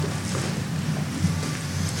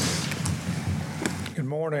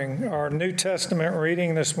morning. Our New Testament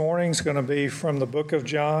reading this morning is going to be from the book of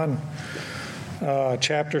John,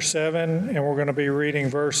 chapter 7, and we're going to be reading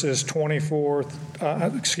verses 14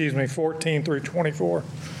 through 24.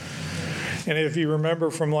 And if you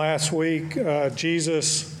remember from last week,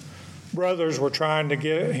 Jesus' brothers were trying to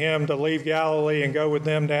get him to leave Galilee and go with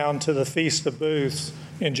them down to the Feast of Booths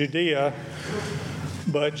in Judea.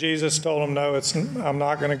 But Jesus told him, no, I'm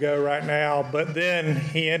not going to go right now. But then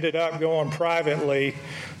he ended up going privately,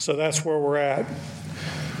 so that's where we're at.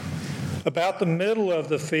 About the middle of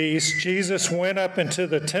the feast, Jesus went up into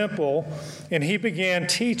the temple, and he began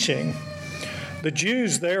teaching. The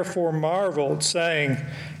Jews therefore marveled, saying,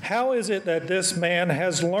 "How is it that this man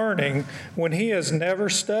has learning when he has never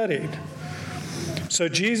studied?" So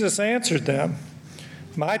Jesus answered them,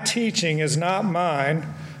 "My teaching is not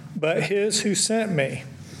mine, but his who sent me.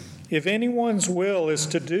 If anyone's will is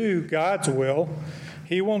to do God's will,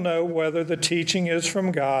 he will know whether the teaching is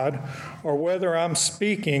from God or whether I'm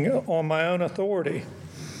speaking on my own authority.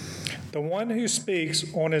 The one who speaks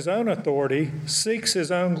on his own authority seeks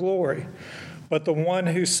his own glory, but the one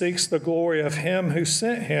who seeks the glory of him who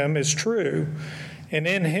sent him is true, and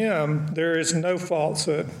in him there is no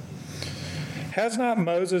falsehood. Has not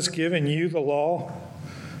Moses given you the law?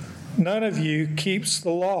 None of you keeps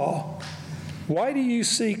the law. Why do you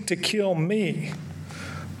seek to kill me?"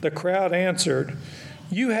 The crowd answered,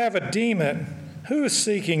 "You have a demon. Who is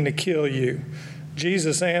seeking to kill you?"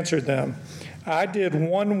 Jesus answered them, "I did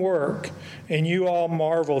one work, and you all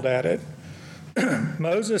marveled at it.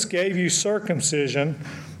 Moses gave you circumcision,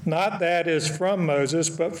 not that is from Moses,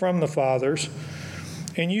 but from the fathers,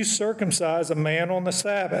 and you circumcise a man on the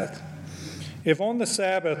Sabbath. If on the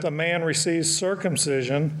Sabbath a man receives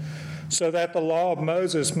circumcision, so that the law of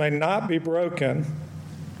Moses may not be broken,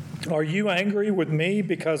 are you angry with me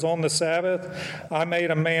because on the Sabbath I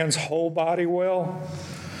made a man's whole body well?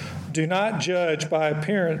 Do not judge by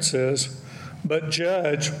appearances, but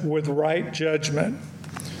judge with right judgment."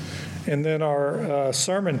 And then our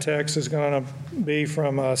sermon text is going to be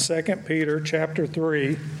from 2 Peter chapter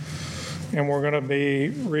 3, and we're going to be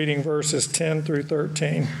reading verses 10 through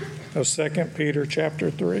 13 of 2 Peter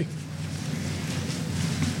chapter 3.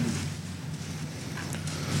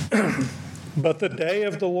 "But the day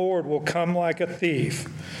of the Lord will come like a thief,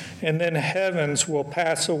 and then heavens will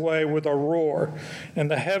pass away with a roar,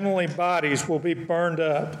 and the heavenly bodies will be burned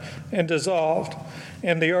up and dissolved,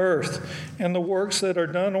 and the earth and the works that are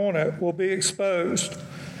done on it will be exposed.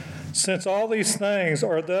 Since all these things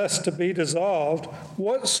are thus to be dissolved,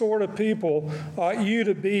 what sort of people ought you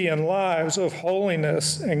to be in lives of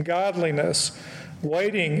holiness and godliness,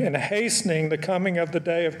 waiting and hastening the coming of the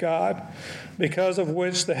day of God, because of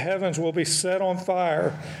which the heavens will be set on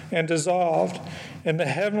fire and dissolved, and the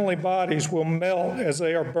heavenly bodies will melt as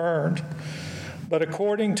they are burned. But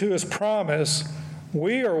according to his promise,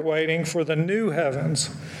 we are waiting for the new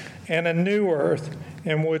heavens and a new earth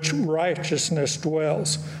in which righteousness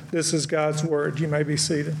dwells." This is God's word. You may be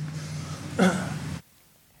seated.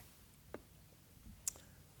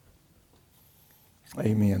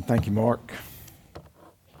 Amen. Thank you, Mark.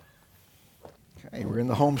 Okay, we're in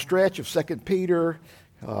the home stretch of 2 Peter.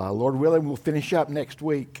 Lord willing, we'll finish up next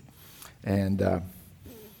week, and then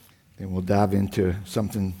we'll dive into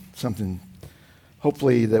something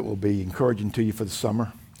hopefully that will be encouraging to you for the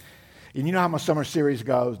summer. And you know how my summer series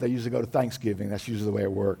goes. They usually go to Thanksgiving. That's usually the way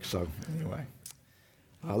it works. So anyway,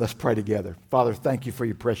 let's pray together. Father, thank you for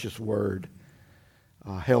your precious word.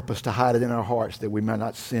 Help us to hide it in our hearts that we may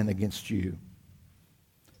not sin against you.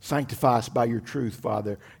 Sanctify us by your truth,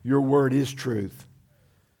 Father. Your word is truth.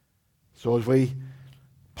 So as we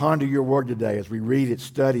ponder your word today, as we read it,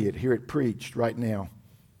 study it, hear it preached right now,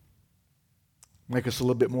 make us a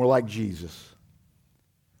little bit more like Jesus.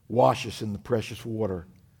 Wash us in the precious water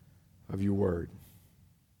of your word.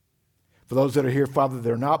 For those that are here, Father,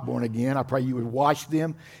 that are not born again, I pray you would wash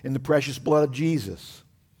them in the precious blood of Jesus.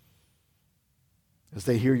 As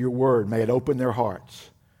they hear your word, may it open their hearts.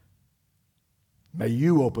 May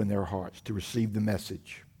you open their hearts to receive the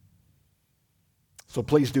message. So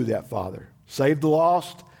please do that, Father. Save the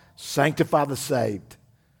lost, sanctify the saved.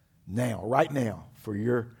 Now, right now, for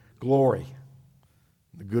your glory,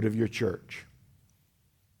 the good of your church.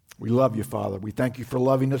 We love you, Father. We thank you for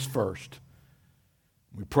loving us first.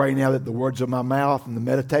 We pray now that the words of my mouth and the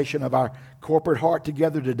meditation of our corporate heart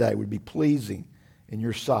together today would be pleasing in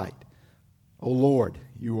your sight. O Lord,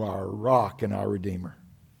 you are our rock and our Redeemer.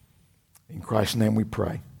 In Christ's name we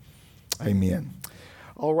pray. Amen.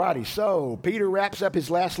 All righty, so Peter wraps up his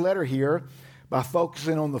last letter here by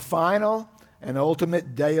focusing on the final and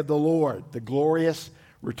ultimate day of the Lord, the glorious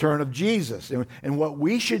return of Jesus and what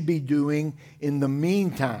we should be doing in the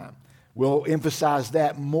meantime. We'll emphasize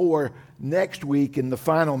that more next week in the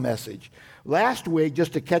final message. Last week,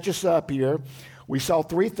 just to catch us up here, we saw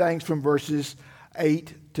three things from verses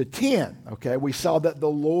 8 to 10. Okay, we saw that the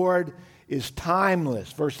Lord is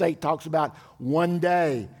timeless. Verse 8 talks about one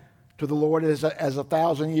day to the Lord as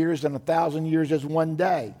 1,000 years, and 1,000 years as one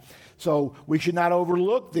day. So we should not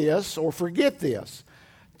overlook this or forget this.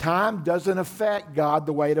 Time doesn't affect God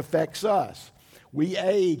the way it affects us. We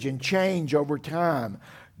age and change over time.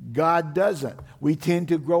 God doesn't. We tend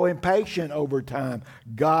to grow impatient over time.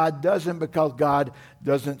 God doesn't, because God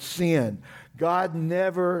doesn't sin. God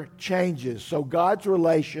never changes. So God's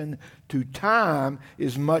relation to time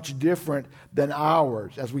is much different than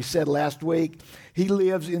ours. As we said last week, He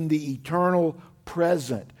lives in the eternal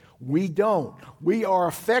present. We don't. We are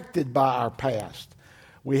affected by our past.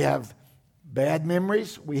 We have bad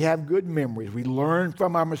memories. We have good memories. We learn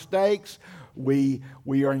from our mistakes. We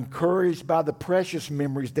are encouraged by the precious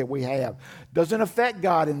memories that we have. Doesn't affect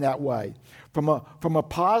God in that way. From a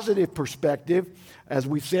positive perspective, as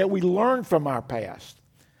we said, we learn from our past.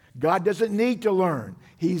 God doesn't need to learn.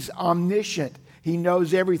 He's omniscient. He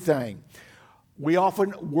knows everything. We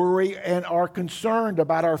often worry and are concerned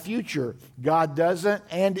about our future. God doesn't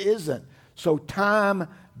and isn't. So time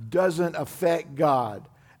doesn't affect God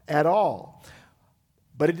at all.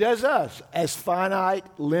 But it does us as finite,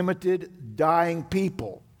 limited, dying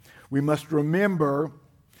people. We must remember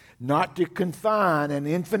not to confine an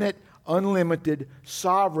infinite, unlimited,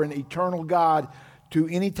 sovereign, eternal God to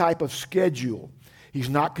any type of schedule. He's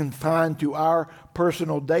not confined to our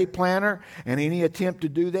personal day planner, and any attempt to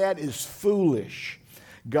do that is foolish.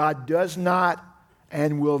 God does not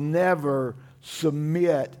and will never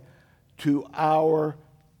submit to our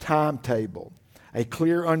timetable. A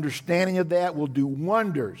clear understanding of that will do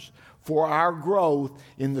wonders for our growth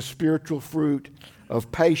in the spiritual fruit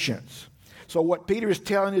of patience. So what Peter is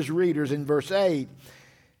telling his readers in verse 8,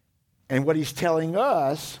 and what he's telling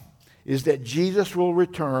us, is that Jesus will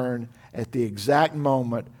return at the exact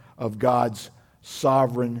moment of God's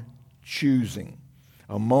sovereign choosing,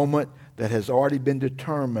 a moment that has already been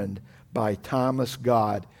determined by a timeless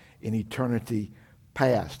God in eternity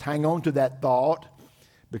past. Hang on to that thought,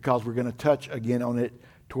 because we're going to touch again on it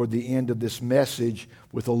toward the end of this message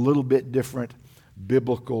with a little bit different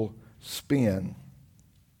biblical spin.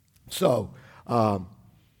 So, the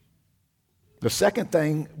second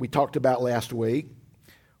thing we talked about last week,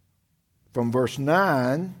 from verse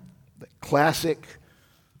 9, the classic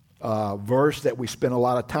verse that we spent a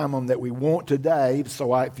lot of time on that we won't today.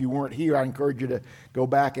 So if you weren't here, I encourage you to go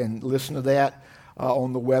back and listen to that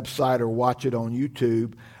on the website or watch it on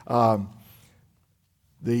YouTube.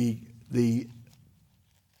 The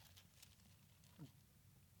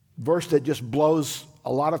verse that just blows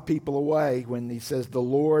a lot of people away when he says, "The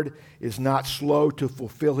Lord is not slow to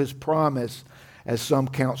fulfill His promise, as some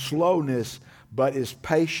count slowness, but is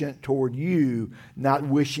patient toward you, not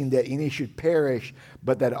wishing that any should perish,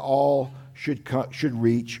 but that all should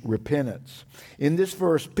reach repentance." In this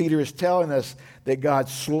verse, Peter is telling us that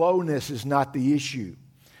God's slowness is not the issue.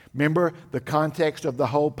 Remember the context of the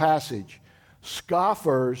whole passage.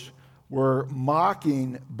 Scoffers were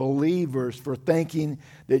mocking believers for thinking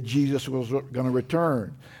that Jesus was going to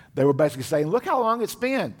return. They were basically saying, look how long it's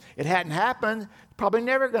been. It hadn't happened, probably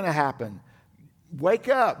never going to happen. Wake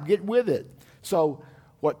up, get with it. So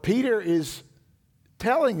what Peter is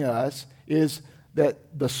telling us is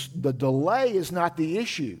that the delay is not the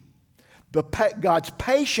issue. God's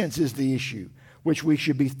patience is the issue, which we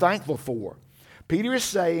should be thankful for. Peter is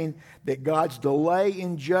saying that God's delay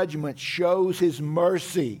in judgment shows His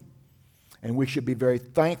mercy, and we should be very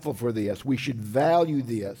thankful for this. We should value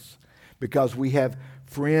this because we have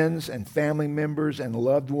friends and family members and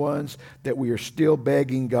loved ones that we are still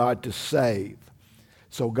begging God to save.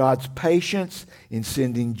 So God's patience in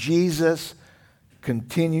sending Jesus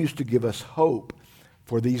continues to give us hope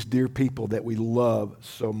for these dear people that we love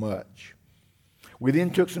so much. We then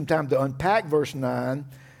took some time to unpack verse 9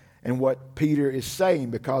 and what Peter is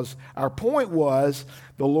saying, because our point was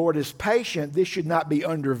the Lord is patient. This should not be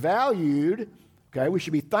undervalued. Okay, we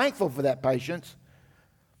should be thankful for that patience,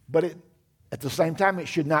 but at the same time, it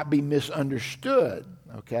should not be misunderstood.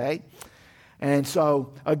 Okay, and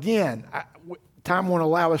so again, time won't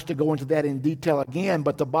allow us to go into that in detail again,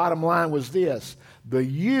 but the bottom line was this: the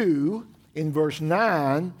you in verse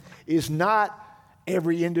 9 is not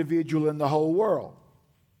every individual in the whole world.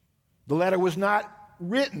 The letter was not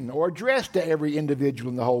written or addressed to every individual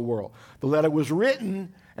in the whole world. The letter was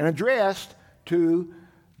written and addressed to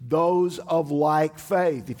those of like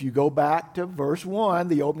faith. If you go back to verse 1,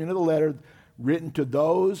 the opening of the letter, written to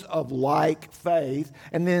those of like faith.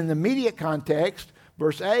 And then in the immediate context,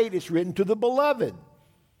 verse 8, it's written to the beloved,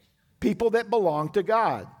 people that belong to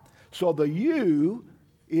God. So the you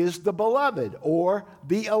is the beloved or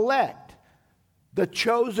the elect, the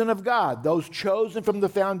chosen of God, those chosen from the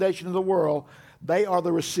foundation of the world. They are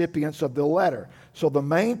the recipients of the letter. So the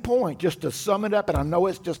main point, just to sum it up, and I know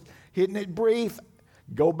it's just hitting it brief,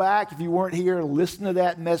 go back if you weren't here, listen to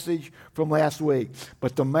that message from last week.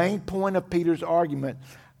 But the main point of Peter's argument,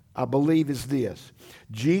 I believe, is this: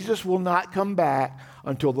 Jesus will not come back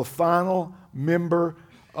until the final member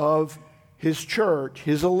of his church,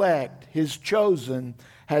 his elect, his chosen,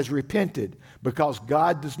 has repented, because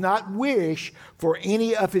God does not wish for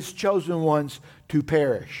any of his chosen ones to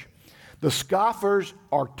perish. The scoffers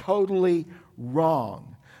are totally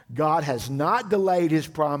wrong. God has not delayed his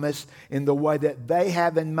promise in the way that they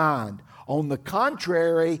have in mind. On the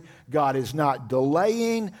contrary, God is not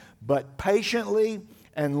delaying, but patiently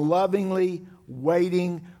and lovingly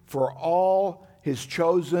waiting for all his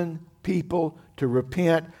chosen people to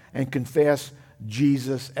repent and confess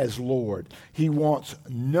Jesus as Lord. He wants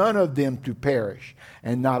none of them to perish,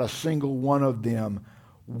 and not a single one of them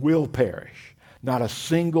will perish. Not a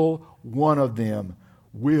single one of them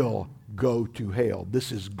will go to hell.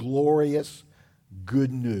 This is glorious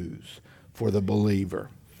good news for the believer.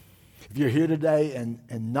 If you're here today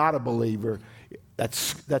and not a believer,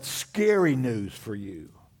 that's scary news for you,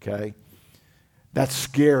 okay? That's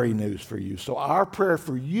scary news for you. So our prayer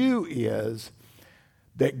for you is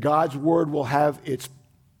that God's word will have its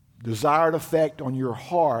desired effect on your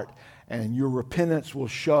heart, and your repentance will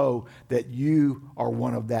show that you are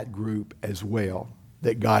one of that group as well,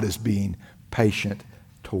 that God is being patient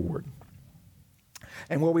toward.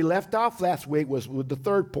 And where we left off last week was with the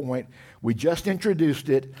third point. We just introduced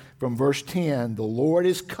it from verse 10. The Lord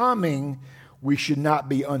is coming. We should not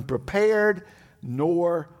be unprepared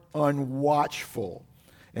nor unwatchful.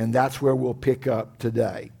 And that's where we'll pick up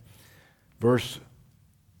today. Verse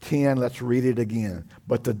 10, let's read it again.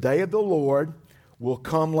 But the day of the Lord will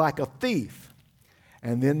come like a thief,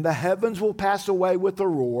 and then the heavens will pass away with a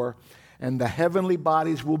roar, and the heavenly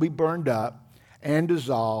bodies will be burned up and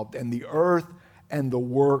dissolved, and the earth and the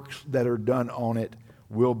works that are done on it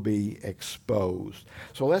will be exposed.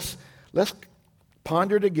 So let's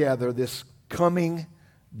ponder together this coming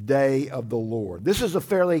day of the Lord. This is a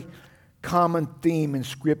fairly common theme in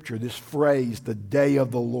Scripture, this phrase, the day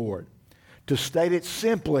of the Lord. To state it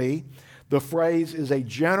simply, the phrase is a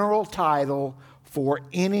general title for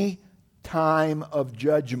any time of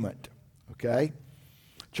judgment, okay?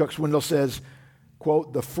 Chuck Swindoll says,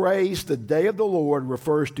 quote, the phrase, the day of the Lord,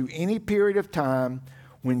 refers to any period of time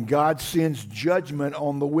when God sends judgment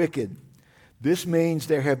on the wicked. This means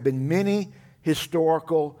there have been many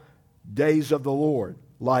historical days of the Lord,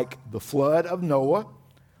 like the flood of Noah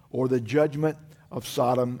or the judgment of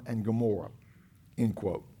Sodom and Gomorrah, end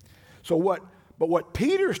quote. But what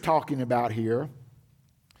Peter's talking about here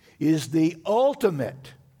is the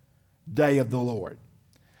ultimate day of the Lord,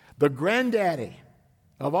 the granddaddy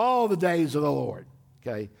of all the days of the Lord,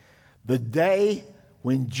 okay? The day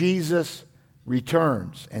when Jesus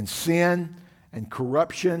returns and sin and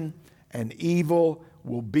corruption and evil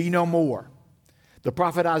will be no more. The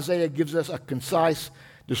prophet Isaiah gives us a concise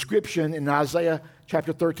description in Isaiah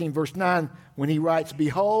chapter 13, verse 9, when he writes,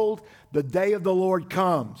 behold, the day of the Lord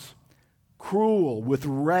comes, cruel with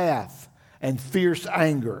wrath and fierce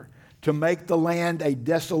anger, to make the land a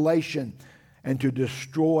desolation and to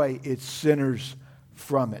destroy its sinners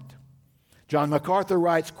from it. John MacArthur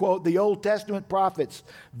writes, quote, the Old Testament prophets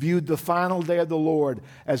viewed the final day of the Lord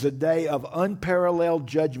as a day of unparalleled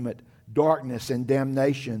judgment, darkness, and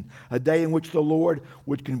damnation, a day in which the Lord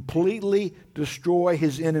would completely destroy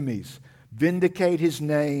his enemies, vindicate his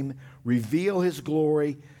name, reveal his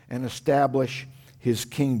glory, and establish his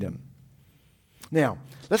kingdom. Now,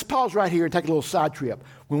 let's pause right here and take a little side trip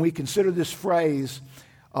when we consider this phrase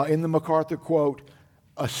in the MacArthur quote,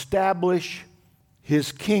 establish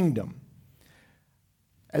his kingdom.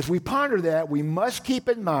 As we ponder that, we must keep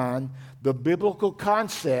in mind the biblical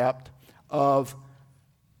concept of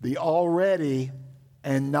the already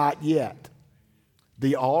and not yet.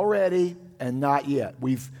 The already and not yet.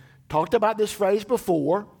 We've talked about this phrase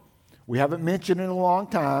before. We haven't mentioned it in a long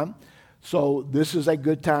time, so this is a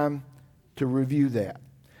good time to review that.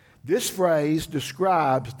 This phrase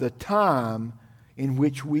describes the time in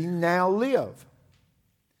which we now live.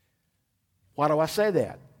 Why do I say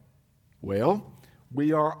that? Well,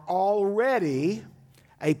 we are already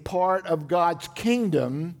a part of God's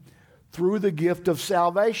kingdom through the gift of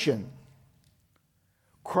salvation.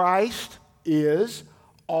 Christ is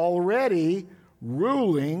already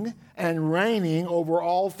ruling and reigning over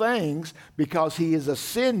all things, because he is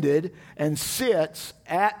ascended and sits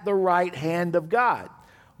at the right hand of God.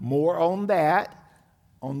 More on that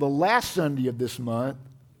on the last Sunday of this month,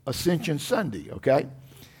 Ascension Sunday, okay?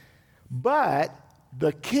 But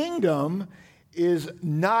the kingdom is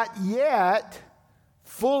not yet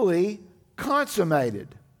fully consummated.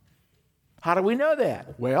 How do we know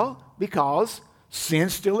that? Well, because sin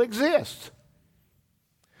still exists.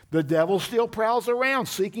 The devil still prowls around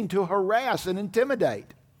seeking to harass and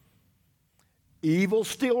intimidate. Evil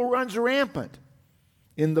still runs rampant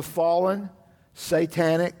in the fallen,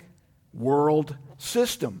 satanic world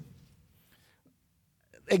system.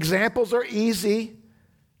 Examples are easy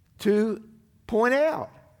to point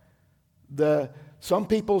out. Some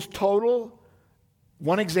people's total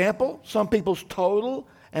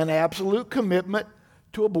and absolute commitment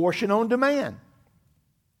to abortion on demand.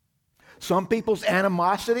 Some people's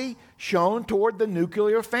animosity shown toward the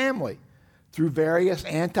nuclear family through various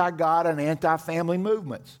anti-God and anti-family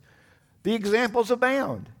movements. The examples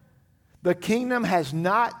abound. The kingdom has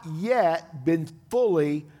not yet been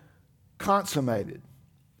fully consummated.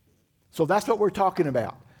 So that's what we're talking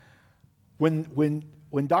about. When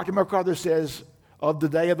Dr. MacArthur says of the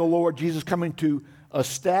day of the Lord, Jesus coming to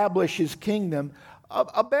establish his kingdom,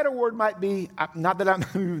 a better word might be, not that I'm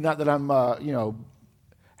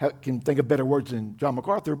can think of better words than John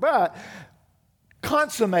MacArthur, but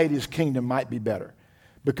consummate his kingdom might be better,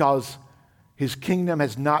 because his kingdom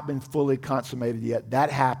has not been fully consummated yet. That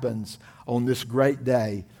happens on this great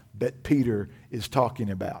day that Peter is talking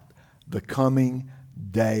about, the coming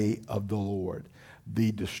day of the Lord,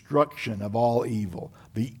 the destruction of all evil,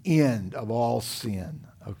 the end of all sin,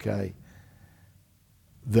 okay?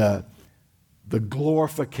 The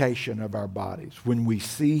glorification of our bodies. When we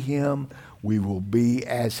see him, we will be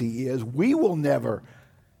as he is. We will never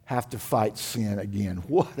have to fight sin again.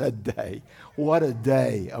 What a day. What a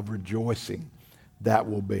day of rejoicing that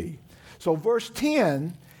will be. So verse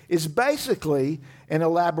 10 is basically an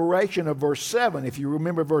elaboration of verse 7. If you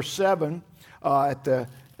remember verse 7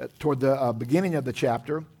 toward the beginning of the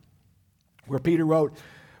chapter, where Peter wrote,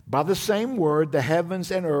 "By the same word, the heavens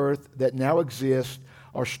and earth that now exist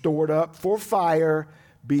are stored up for fire,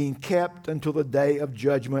 being kept until the day of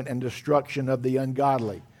judgment and destruction of the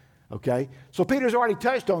ungodly." Okay? So Peter's already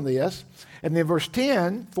touched on this. And then verse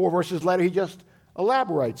 10, 4 verses later, he just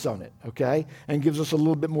elaborates on it, okay? And gives us a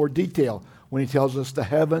little bit more detail when he tells us the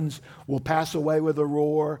heavens will pass away with a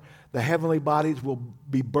roar, the heavenly bodies will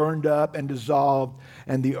be burned up and dissolved,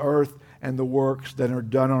 and the earth and the works that are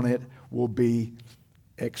done on it will be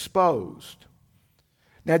exposed.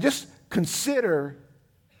 Now just consider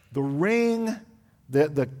the ring,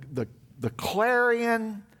 the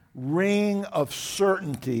clarion ring of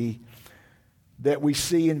certainty that we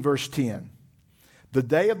see in verse 10. The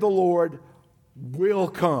day of the Lord will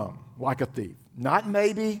come like a thief. Not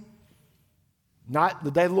maybe, not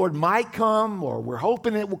the day of the Lord might come, or we're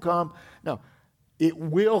hoping it will come. No, it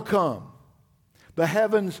will come. The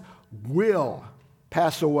heavens will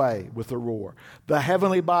pass away with a roar. The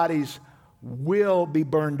heavenly bodies will be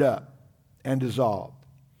burned up and dissolved.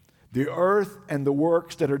 The earth and the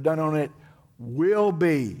works that are done on it will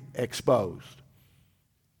be exposed.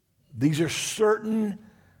 These are certain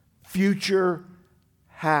future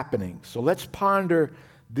happenings. So let's ponder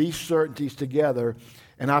these certainties together,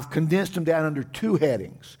 and I've condensed them down under two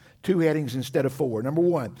headings instead of 4. Number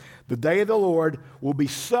 1, the day of the Lord will be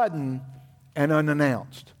sudden and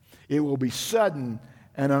unannounced. It will be sudden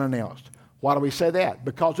and unannounced. Why do we say that?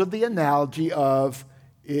 Because of the analogy of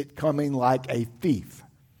it coming like a thief.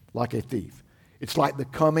 Like a thief. It's like the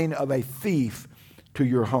coming of a thief to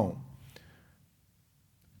your home.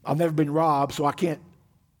 I've never been robbed, so I can't,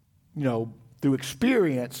 through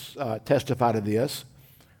experience, testify to this.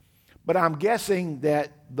 But I'm guessing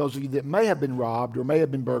that those of you that may have been robbed or may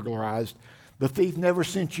have been burglarized, the thief never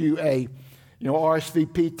sent you a,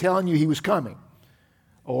 RSVP telling you he was coming,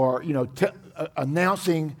 or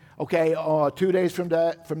announcing, okay, 2 days from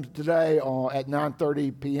today at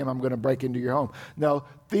 9:30 p.m. I'm going to break into your home. No,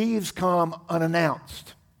 thieves come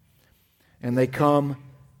unannounced, and they come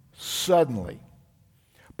suddenly.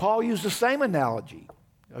 Paul used the same analogy.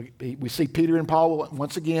 We see Peter and Paul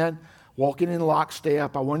once again walking in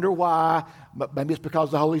lockstep. I wonder why, but maybe it's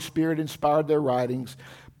because the Holy Spirit inspired their writings.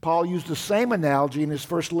 Paul used the same analogy in his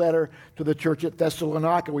first letter to the church at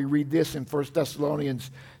Thessalonica. We read this in 1 Thessalonians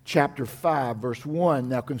chapter 5, verse 1.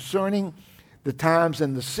 "Now concerning the times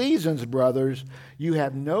and the seasons, brothers, you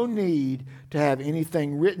have no need to have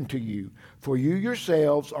anything written to you, for you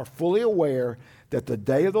yourselves are fully aware that the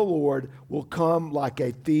day of the Lord will come like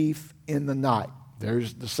a thief in the night."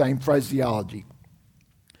 There's the same phraseology.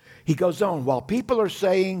 He goes on, while people are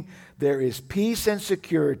saying there is peace and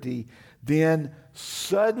security, then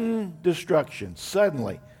sudden destruction,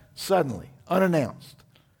 suddenly, unannounced,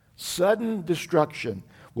 sudden destruction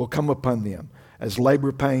will come upon them as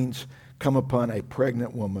labor pains come upon a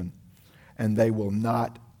pregnant woman, and they will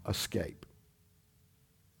not escape.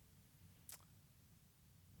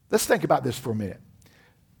 Let's think about this for a minute.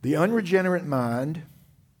 The unregenerate mind,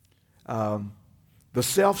 the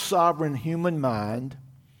self-sovereign human mind,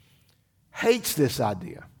 hates this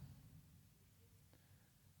idea.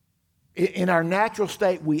 In our natural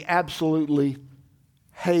state, we absolutely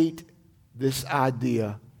hate this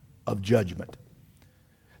idea of judgment.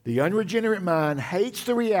 The unregenerate mind hates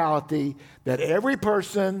the reality that every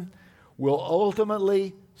person will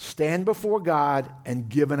ultimately stand before God and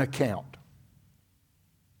give an account.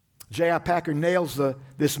 J.I. Packer nails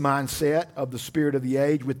this mindset of the spirit of the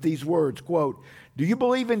age with these words, quote, "Do you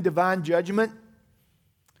believe in divine judgment?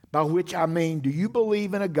 By which I mean, do you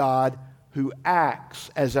believe in a God who acts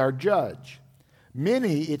as our judge?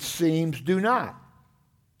 Many, it seems, do not.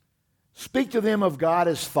 Speak to them of God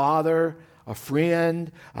as Father, a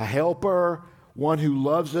friend, a helper, one who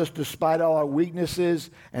loves us despite all our weaknesses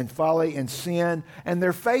and folly and sin, and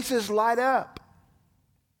their faces light up.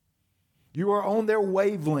 You are on their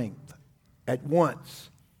wavelength at once.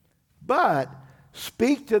 But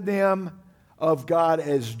speak to them of God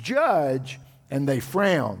as judge, and they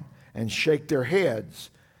frown and shake their heads.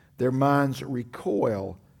 Their minds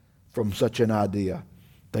recoil from such an idea.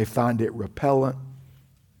 They find it repellent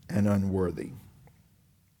and unworthy."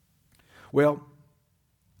 Well,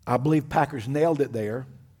 I believe Packer's nailed it there.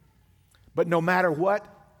 But no matter what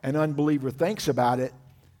an unbeliever thinks about it,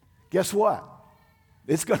 guess what?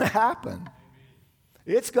 It's going to happen.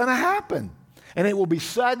 It's going to happen. And it will be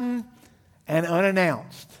sudden and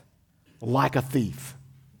unannounced, like a thief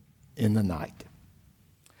in the night.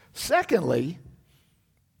 Secondly,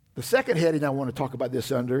 the second heading I want to talk about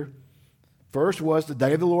this under, first was the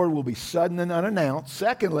day of the Lord will be sudden and unannounced.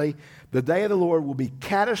 Secondly, the day of the Lord will be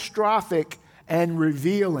catastrophic and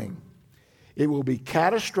revealing. It will be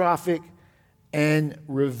catastrophic and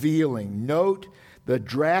revealing. Note the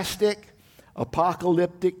drastic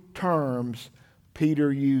apocalyptic terms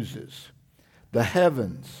Peter uses. The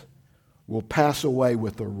heavens will pass away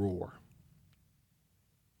with a roar.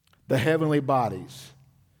 The heavenly bodies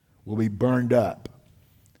will be burned up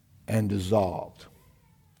and dissolved.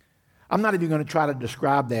 I'm not even going to try to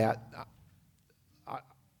describe that.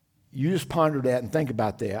 You just ponder that and think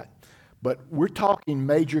about that. But we're talking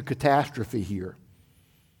major catastrophe here,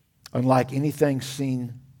 unlike anything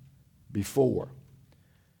seen before.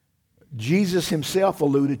 Jesus himself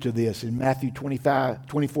alluded to this in Matthew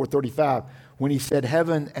 24:35, when he said,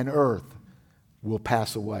 "Heaven and earth will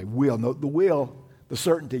pass away." Will, note the will, the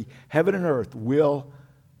certainty, heaven and earth will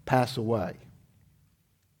pass away.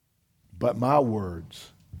 But my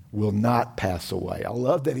words will not pass away. I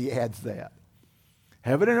love that he adds that.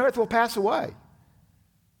 Heaven and earth will pass away,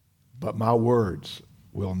 but my words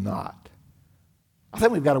will not. I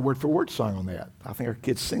think we've got a word for word song on that. I think our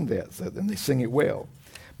kids sing that, and they sing it well.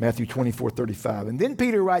 Matthew 24:35. And then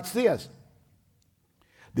Peter writes this: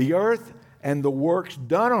 "The earth and the works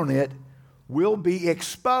done on it will be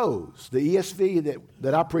exposed." The ESV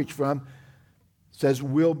that I preach from says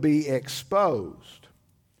will be exposed.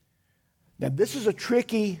 Now, this is a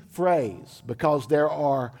tricky phrase because there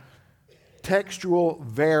are textual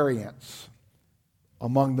variants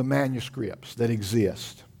among the manuscripts that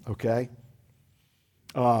exist, okay?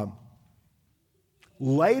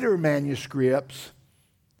 Later manuscripts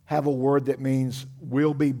have a word that means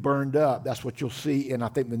will be burned up. That's what you'll see in, I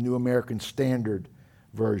think, the New American Standard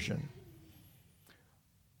Version.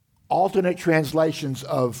 Alternate translations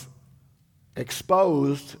of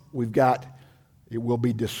exposed, we've got it will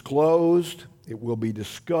be disclosed, it will be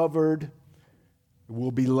discovered, it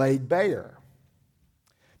will be laid bare.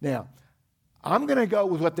 Now, I'm going to go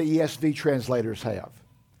with what the ESV translators have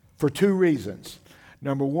for two reasons.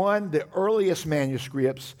 Number one, the earliest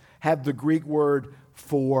manuscripts have the Greek word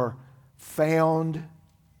for found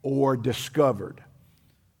or discovered.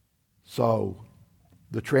 So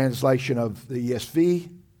the translation of the ESV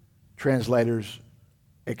translators,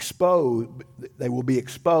 exposed, they will be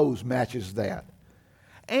exposed, matches that.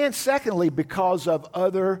 And secondly, because of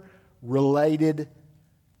other related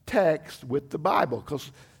texts with the Bible.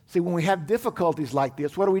 Because, see, when we have difficulties like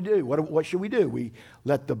this, what do? What should we do? We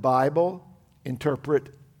let the Bible interpret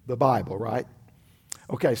the Bible, right?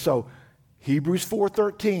 Okay, so Hebrews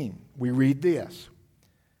 4:13, we read this: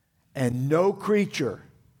 "And no creature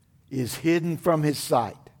is hidden from his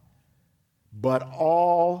sight, but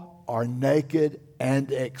all are naked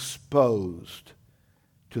and exposed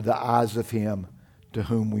to the eyes of him to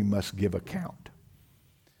whom we must give account.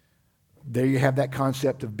 There you have that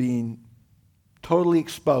concept of being totally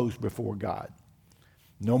exposed before God.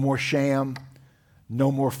 No more sham,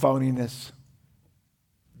 no more phoniness.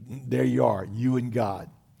 There you are, you and God.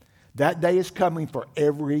 That day is coming for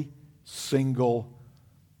every single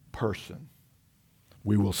person.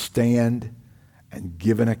 We will stand and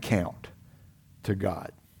give an account to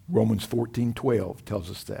God. Romans 14:12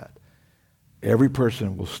 tells us that. Every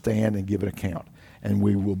person will stand and give an account, and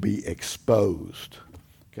we will be exposed.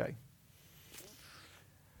 Okay?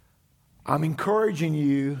 I'm encouraging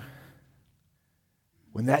you,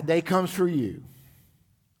 when that day comes for you,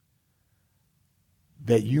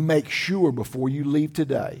 that you make sure before you leave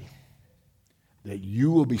today that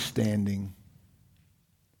you will be standing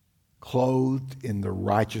clothed in the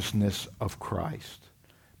righteousness of Christ,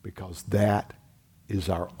 because that is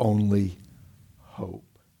our only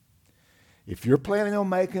hope. If you're planning on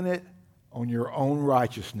making it on your own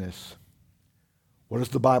righteousness, what does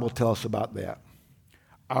the Bible tell us about that?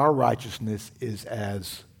 Our righteousness is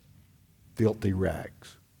as filthy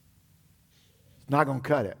rags. It's not going to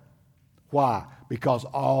cut it. Why? Because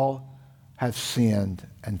all have sinned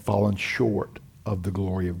and fallen short of the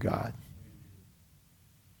glory of God.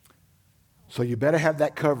 So you better have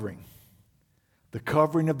that covering. The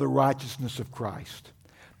covering of the righteousness of Christ.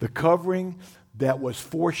 The covering that was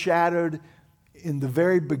foreshadowed in the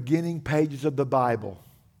very beginning pages of the Bible.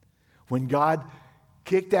 When God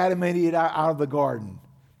kicked Adam and Eve out of the garden.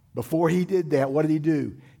 Before he did that, what did he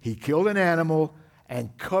do? He killed an animal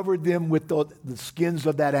and covered them with the skins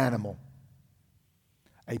of that animal.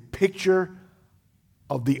 A picture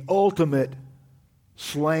of the ultimate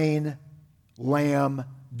slain lamb,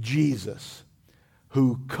 Jesus,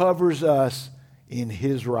 who covers us in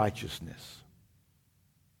his righteousness.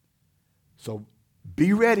 So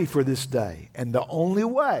be ready for this day. And the only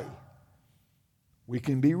way we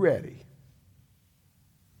can be ready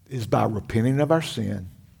is by repenting of our sin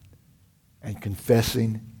and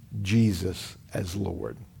confessing Jesus as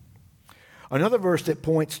Lord. Another verse that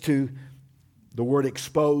points to the word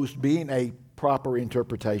exposed being a proper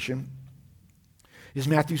interpretation is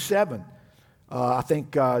Matthew 7. I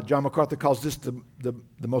think John MacArthur calls this the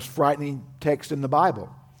most frightening text in the Bible.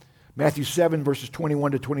 Matthew 7, verses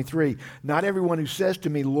 21 to 23. Not everyone who says to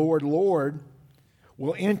me, Lord, Lord,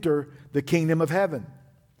 will enter the kingdom of heaven,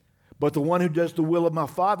 but the one who does the will of my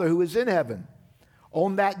Father who is in heaven.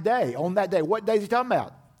 On that day, what day is he talking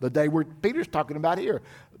about? The day where Peter's talking about here,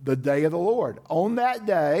 the day of the Lord. On that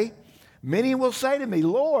day, many will say to me,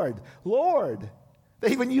 Lord, Lord.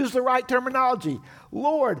 They even use the right terminology.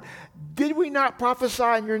 Lord, did we not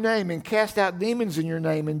prophesy in your name and cast out demons in your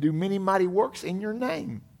name and do many mighty works in your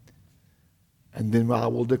name? And then I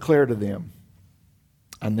will declare to them,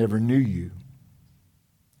 I never knew you.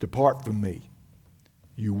 Depart from me,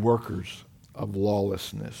 you workers of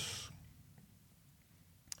lawlessness.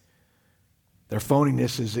 Their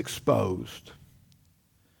phoniness is exposed.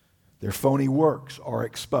 Their phony works are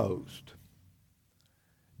exposed.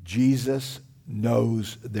 Jesus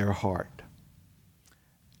knows their heart.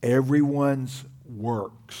 Everyone's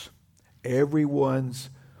works.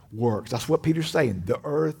 That's what Peter's saying. The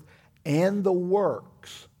earth and the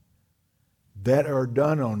works that are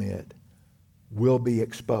done on it will be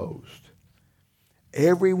exposed.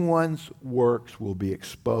 Everyone's works will be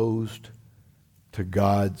exposed to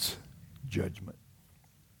God's judgment.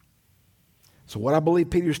 So what I believe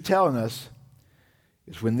Peter's telling us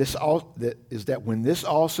is when this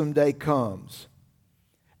awesome day comes,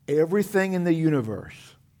 everything in the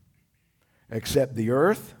universe except the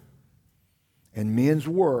earth and men's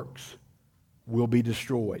works will be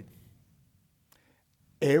destroyed.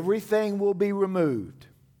 Everything will be removed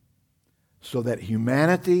so that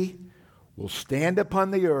humanity will stand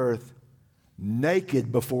upon the earth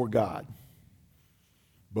naked before God,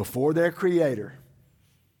 before their Creator,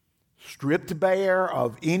 stripped bare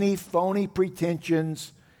of any phony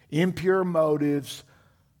pretensions, impure motives,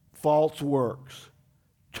 false works,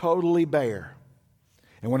 totally bare.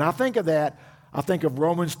 And when I think of that, I think of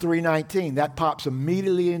Romans 3:19. That pops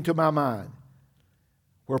immediately into my mind,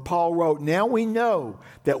 where Paul wrote, now we know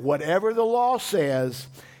that whatever the law says,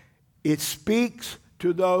 it speaks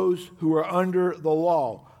to those who are under the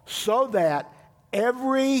law, so that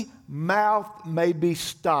every mouth may be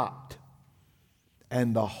stopped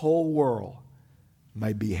and the whole world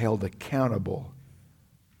may be held accountable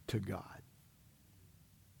to God.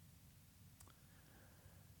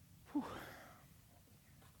 Whew.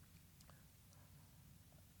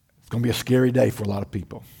 It's going to be a scary day for a lot of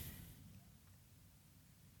people.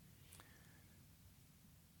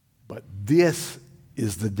 But this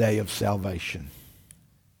is the day of salvation.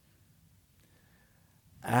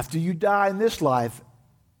 After you die in this life,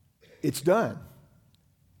 it's done.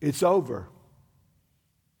 It's over.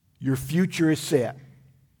 Your future is set.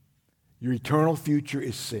 Your eternal future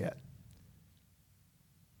is set.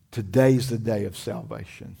 Today's the day of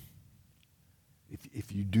salvation.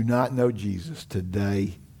 If you do not know Jesus,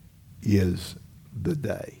 today is the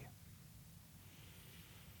day.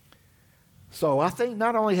 So I think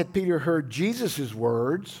not only had Peter heard Jesus'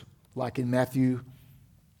 words, like in Matthew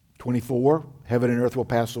 24, heaven and earth will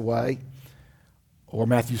pass away, or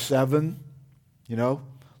Matthew 7, a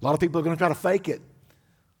lot of people are going to try to fake it,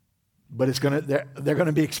 but they're going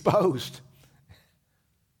to be exposed.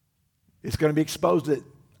 It's going to be exposed that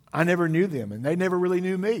I never knew them, and they never really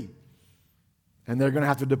knew me, and they're going to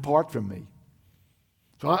have to depart from me.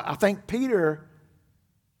 So I think Peter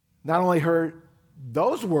not only heard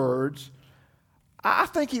those words, I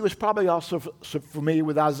think he was probably also familiar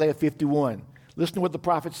with Isaiah 51. Listen to what the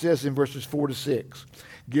prophet says in verses 4 to 6.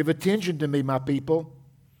 Give attention to me, my people,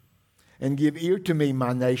 and give ear to me,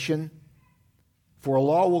 my nation. For a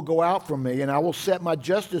law will go out from me, and I will set my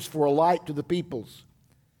justice for a light to the peoples.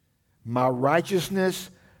 My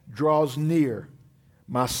righteousness draws near.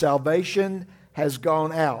 My salvation has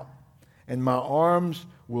gone out, and my arms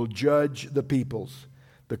will judge the peoples.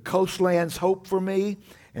 The coastlands hope for me,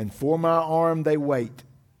 and for my arm they wait.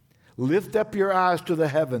 Lift up your eyes to the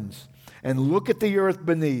heavens, and look at the earth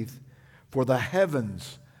beneath, for the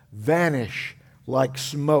heavens vanish like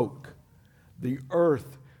smoke. The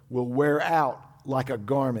earth will wear out like a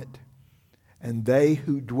garment, and they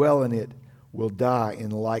who dwell in it will die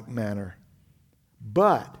in like manner.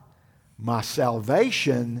 But my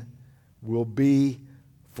salvation will be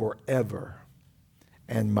forever,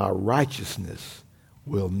 and my righteousness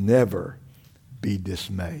will never be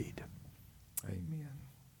dismayed. Amen.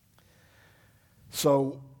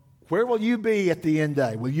 So, where will you be at the end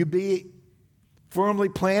day? Will you be firmly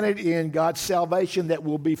planted in God's salvation that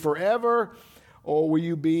will be forever, or will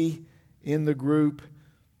you be in the group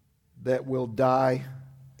that will die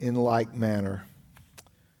in like manner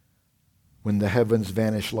when the heavens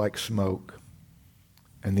vanish like smoke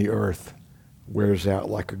and the earth wears out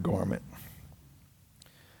like a garment?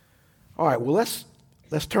 All right, well, let's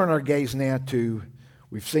turn our gaze now to,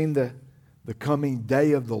 we've seen the coming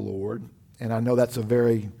day of the Lord, and I know that's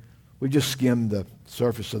we just skimmed the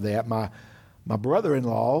surface of that. My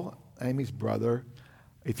brother-in-law, Amy's brother,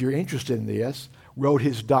 if you're interested in this, wrote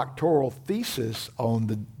his doctoral thesis on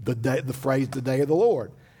the phrase, the day of the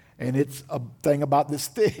Lord. And it's a thing about this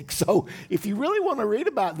thick. So if you really want to read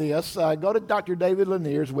about this, go to Dr. David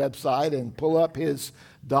Lanier's website and pull up his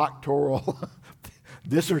doctoral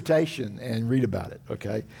dissertation and read about it,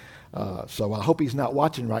 okay? So I hope he's not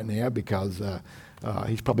watching right now because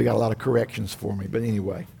he's probably got a lot of corrections for me. But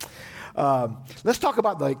anyway, let's talk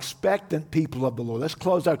about the expectant people of the Lord. Let's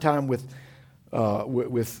close our time with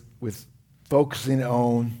focusing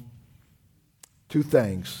on two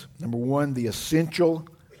things. Number one, the essential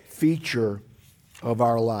feature of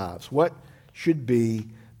our lives. What should be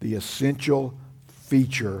the essential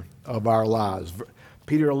feature of our lives?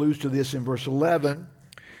 Peter alludes to this in verse 11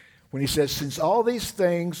 when he says, since all these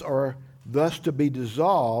things are thus to be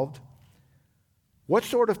dissolved, what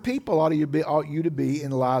sort of people ought you to be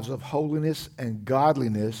in lives of holiness and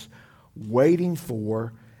godliness, waiting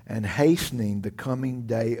for and hastening the coming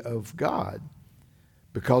day of God,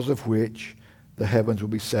 because of which the heavens will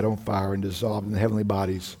be set on fire and dissolved, and the heavenly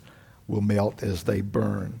bodies will melt as they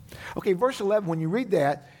burn. Okay, verse 11, when you read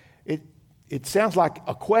that, it sounds like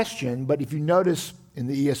a question, but if you notice in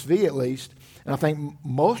the ESV at least, and I think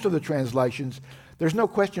most of the translations, there's no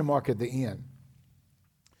question mark at the end.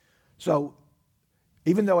 So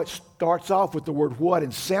even though it starts off with the word what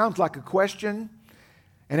and sounds like a question,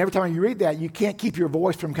 and every time you read that, you can't keep your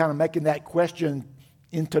voice from kind of making that question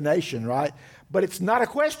intonation, right? But it's not a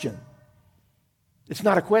question. It's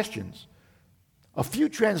not a question. A few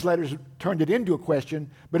translators turned it into a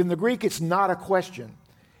question, but in the Greek, it's not a question.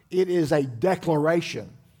 It is a declaration.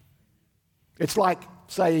 It's like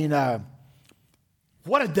saying,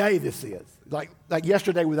 what a day this is. Like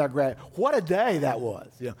yesterday with our grad. What a day that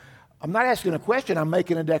was. I'm not asking a question, I'm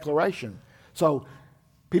making a declaration. So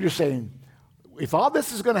Peter's saying, if all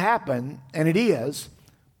this is going to happen, and it is,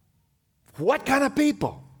 what kind of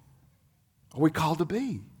people are we called to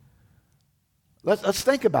be? Let's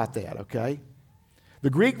think about that, okay? The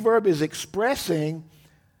Greek verb is expressing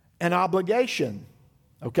an obligation,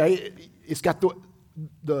 okay? It's got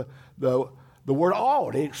the word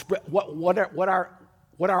ought.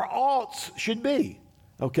 What our oughts should be,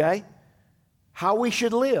 okay? How we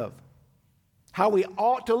should live, how we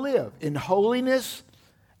ought to live in holiness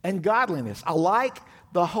and godliness. I like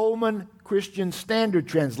the Holman Christian Standard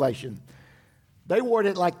Translation. They word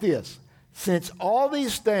it like this: since all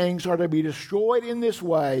these things are to be destroyed in this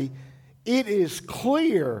way, it is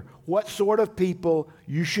clear what sort of people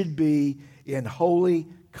you should be in holy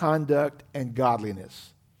conduct and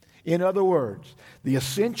godliness. In other words, the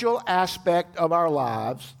essential aspect of our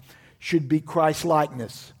lives should be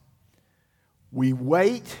Christ-likeness. We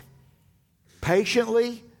wait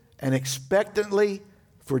patiently and expectantly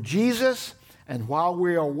for Jesus, and while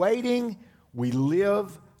we are waiting, we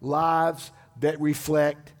live lives that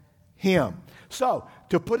reflect Him. So,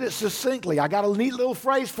 to put it succinctly, I got a neat little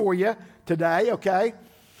phrase for you today, okay?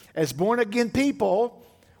 As born-again people,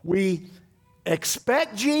 we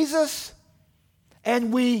expect Jesus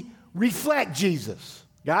and we reflect Jesus.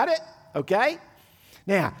 Got it? Okay?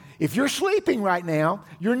 Now, if you're sleeping right now,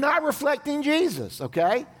 you're not reflecting Jesus,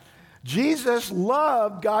 okay? Jesus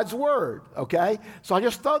loved God's Word, okay? So I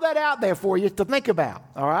just throw that out there for you to think about,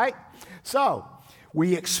 all right? So,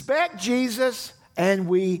 we expect Jesus and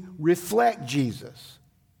we reflect Jesus.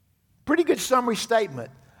 Pretty good summary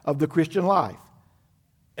statement of the Christian life.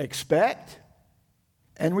 Expect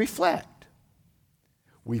and reflect.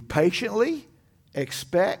 We patiently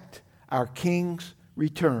expect our King's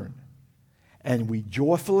return, and we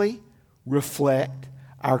joyfully reflect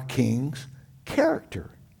our King's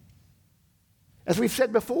character. As we've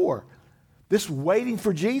said before, this waiting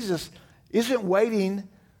for Jesus isn't waiting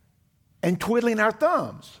and twiddling our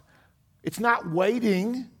thumbs. It's not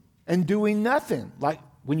waiting and doing nothing, like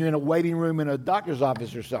when you're in a waiting room in a doctor's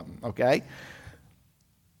office or something, okay?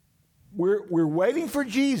 We're waiting for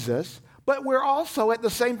Jesus, but we're also at the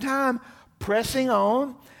same time pressing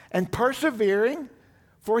on and persevering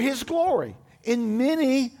for His glory in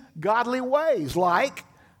many godly ways, like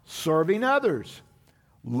serving others,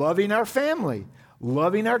 loving our family,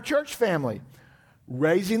 loving our church family,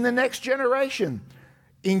 raising the next generation,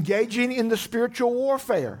 engaging in the spiritual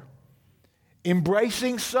warfare,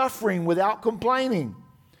 embracing suffering without complaining,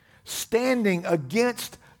 standing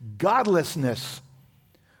against godlessness,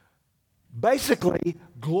 basically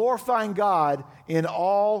glorifying God in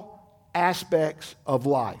all aspects of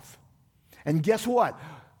life. And guess what?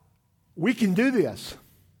 We can do this.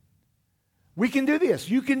 We can do this.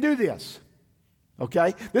 You can do this.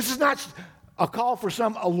 Okay? This is not a call for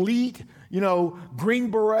some elite,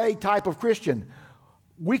 Green Beret type of Christian.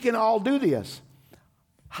 We can all do this.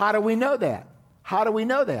 How do we know that? How do we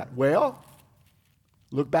know that? Well,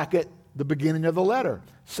 look back at the beginning of the letter.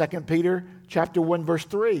 2 Peter chapter 1, verse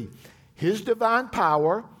 3. His divine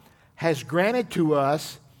power has granted to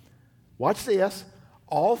us, watch this,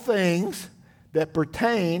 all things that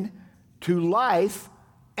pertain to life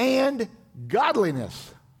and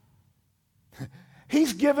godliness.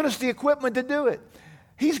 He's given us the equipment to do it.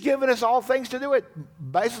 He's given us all things to do it.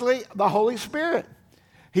 Basically, the Holy Spirit.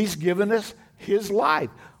 He's given us His life.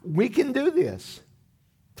 We can do this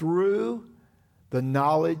through the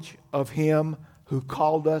knowledge of Him who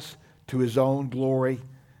called us to His own glory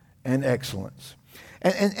and excellence.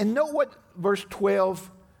 And note what verse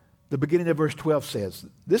 12, the beginning of verse 12 says.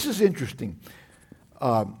 This is interesting.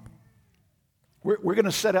 We're going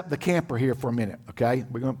to set up the camper here for a minute, okay?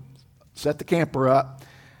 We're going to set the camper up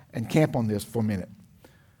and camp on this for a minute.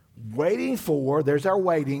 Waiting for, there's our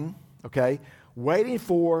waiting, okay? Waiting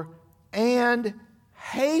for and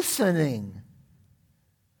hastening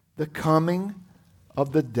the coming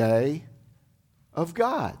of the day of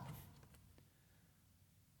God.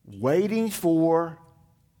 Waiting for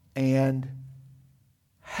and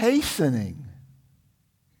hastening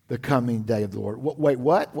the coming day of the Lord. Wait,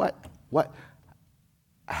 what? What?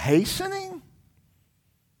 Hastening?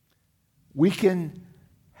 We can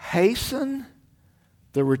hasten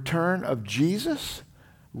the return of Jesus?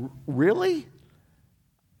 Really?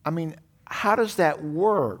 I mean, how does that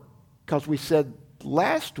work? Because we said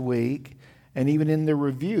last week, and even in the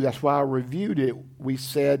review, that's why I reviewed it, we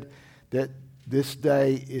said that this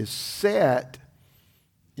day is set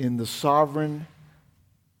in the sovereign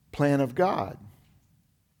plan of God.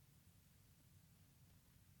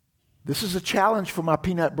 This is a challenge for my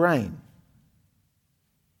peanut brain.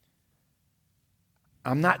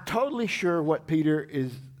 I'm not totally sure what Peter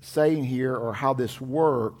is saying here or how this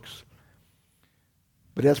works,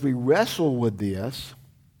 but as we wrestle with this,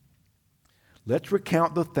 let's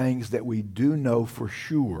recount the things that we do know for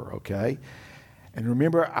sure, okay? And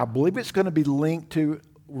remember, I believe it's going to be linked to,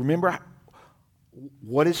 remember,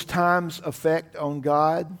 what is time's effect on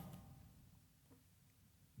God?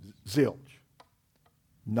 Zilch.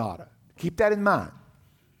 Nada. Keep that in mind,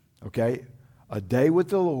 okay? A day with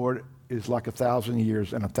the Lord is like 1,000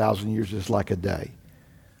 years, and 1,000 years is like a day.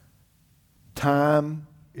 Time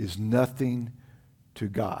is nothing to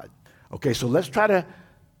God. Okay, so let's try to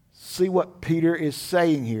see what Peter is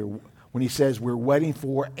saying here when he says we're waiting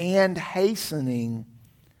for and hastening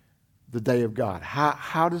the day of God.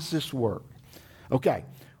 How does this work? Okay,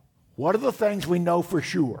 what are the things we know for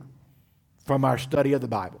sure from our study of the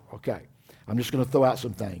Bible? Okay, I'm just going to throw out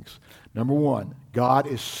some things. Number one, God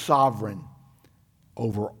is sovereign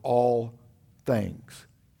over all things.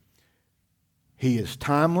 He is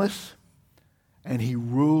timeless, and he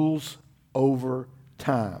rules over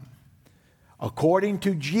time. According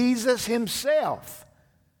to Jesus himself,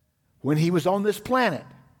 when he was on this planet,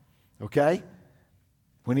 okay,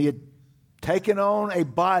 when he had taken on a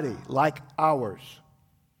body like ours,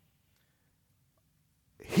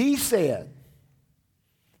 he said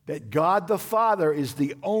that God the Father is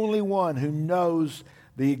the only one who knows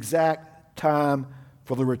the exact time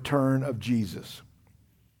for the return of Jesus.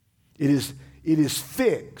 It is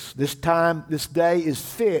fixed. This time, this day is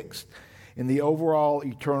fixed in the overall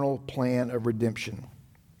eternal plan of redemption.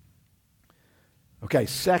 Okay,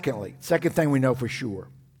 second thing we know for sure.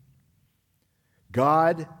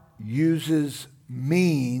 God uses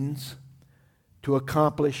means to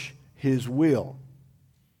accomplish his will.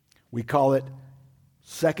 We call it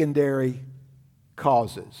secondary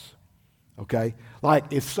causes. Okay? Like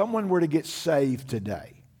if someone were to get saved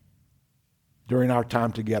today during our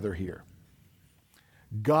time together here,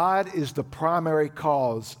 God is the primary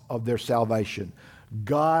cause of their salvation.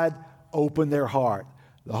 God opened their heart.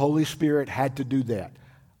 The Holy Spirit had to do that.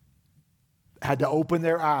 Had to open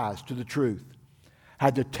their eyes to the truth.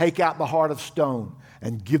 Had to take out the heart of stone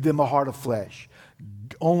and give them a heart of flesh.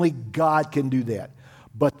 Only God can do that.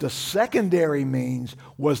 But the secondary means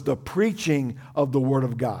was the preaching of the Word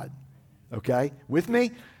of God. Okay? With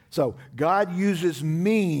me? So God uses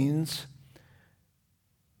means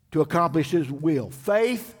to accomplish his will.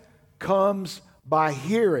 Faith comes by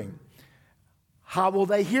hearing. How will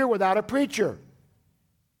they hear without a preacher?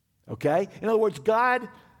 Okay? In other words, God,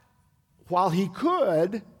 while he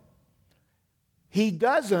could, he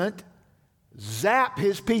doesn't zap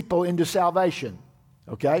his people into salvation.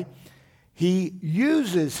 Okay? He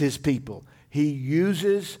uses his people. He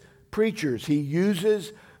uses preachers. He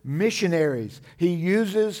uses missionaries. He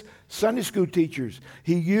uses Sunday school teachers.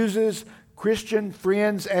 He uses Christian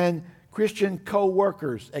friends and Christian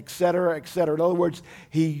co-workers, etc., etc. In other words,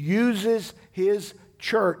 he uses his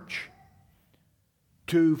church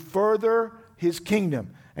to further his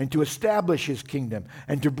kingdom and to establish his kingdom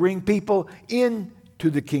and to bring people into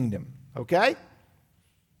the kingdom. Okay?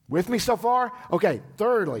 With me so far? Okay,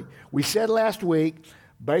 thirdly, we said last week,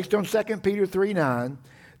 based on 2 Peter 3:9,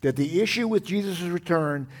 that the issue with Jesus'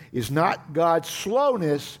 return is not God's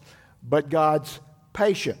slowness, but God's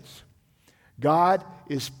patience. God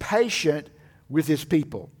is patient with his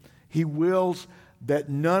people. He wills that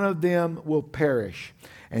none of them will perish.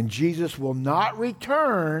 And Jesus will not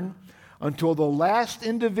return until the last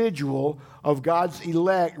individual of God's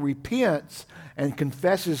elect repents and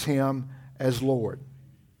confesses him as Lord.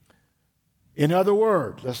 In other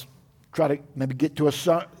words, let's try to maybe get to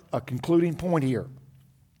a concluding point here.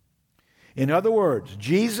 In other words,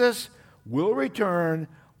 Jesus will return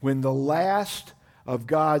when the last of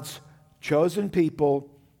God's chosen people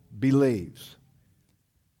believes.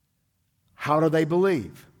 How do they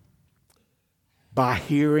believe? By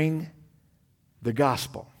hearing the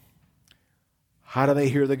gospel. How do they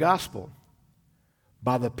hear the gospel?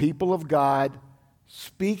 By the people of God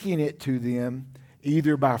speaking it to them,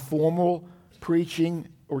 either by formal preaching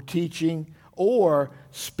or teaching, or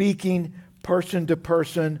speaking person to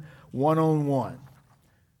person, one-on-one.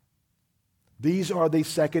 These are the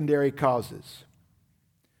secondary causes.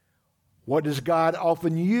 What does God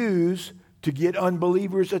often use to get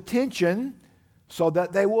unbelievers' attention so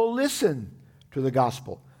that they will listen to the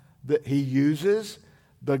gospel? That he uses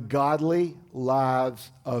the godly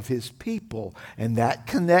lives of his people. And that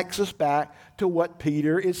connects us back to what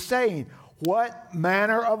Peter is saying. What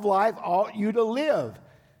manner of life ought you to live?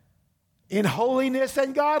 In holiness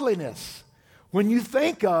and godliness. When you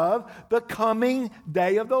think of the coming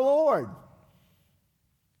day of the Lord.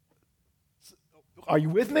 Are you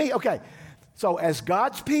with me? Okay. So as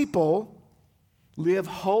God's people live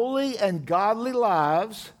holy and godly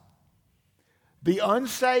lives, the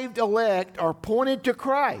unsaved elect are pointed to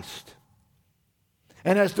Christ.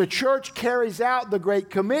 And as the church carries out the Great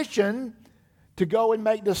Commission to go and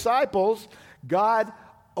make disciples, God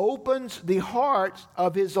opens the hearts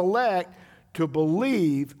of his elect to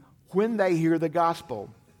believe when they hear the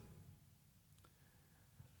gospel.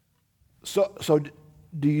 So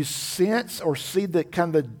do you sense or see the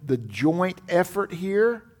kind of the joint effort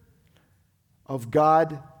here of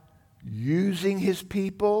God using his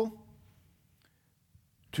people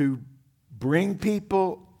to bring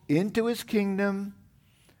people into his kingdom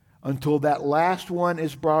until that last one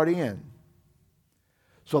is brought in.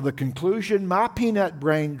 So the conclusion my peanut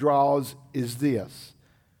brain draws is this.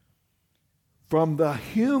 From the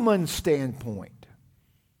human standpoint,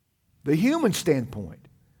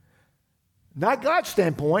 not God's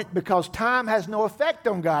standpoint, because time has no effect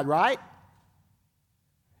on God, right?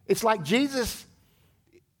 It's like Jesus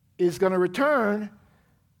is going to return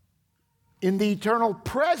in the eternal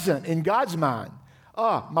present in God's mind.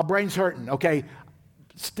 Oh, my brain's hurting. Okay,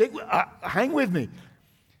 hang with me.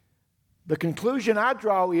 The conclusion I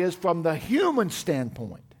draw is from the human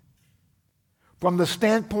standpoint, from the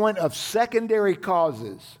standpoint of secondary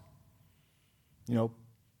causes.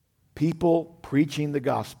 People preaching the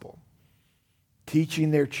gospel,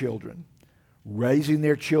 teaching their children, raising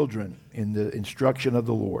their children in the instruction of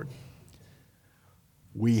the Lord.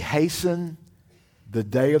 We hasten the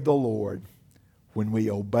day of the Lord when we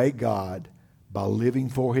obey God by living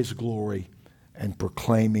for his glory and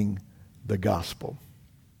proclaiming the gospel.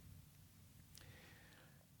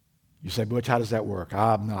 You say, Butch, how does that work?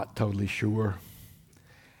 I'm not totally sure.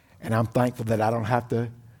 And I'm thankful that I don't have to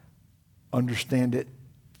understand it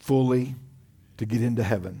fully to get into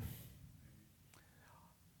heaven.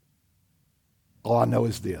 All I know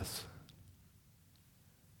is this.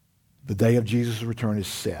 The day of Jesus' return is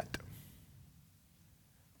set.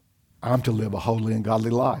 I'm to live a holy and godly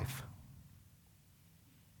life.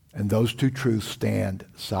 And those two truths stand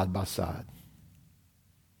side by side.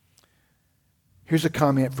 Here's a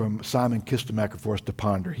comment from Simon Kistemaker for us to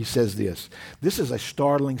ponder. He says this. This is a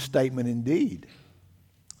startling statement indeed.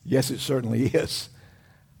 Yes, it certainly is.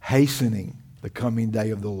 Hastening the coming day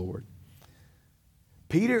of the Lord.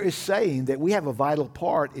 Peter is saying that we have a vital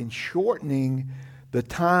part in shortening the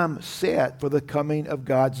time set for the coming of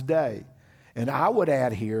God's day. And I would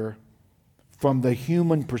add here, from the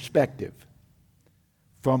human perspective.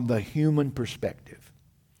 From the human perspective.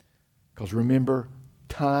 Because remember,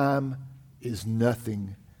 time is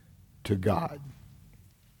nothing to God.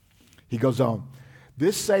 He goes on.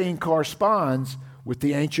 This saying corresponds with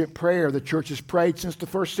the ancient prayer the church has prayed since the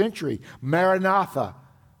first century. Maranatha,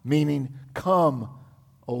 meaning come,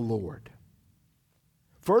 O Lord.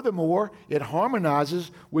 Furthermore, it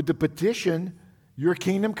harmonizes with the petition, your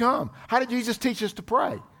kingdom come. How did Jesus teach us to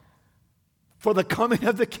pray? For the coming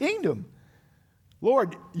of the kingdom.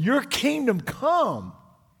 Lord, your kingdom come.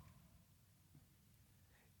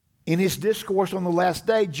 In his discourse on the last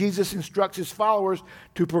day, Jesus instructs his followers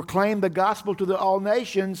to proclaim the gospel to all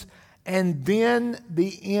nations, and then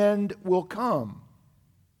the end will come.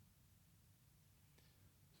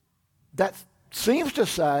 That seems to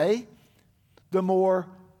say the more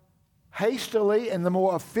hastily and the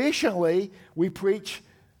more efficiently we preach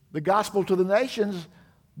the gospel to the nations,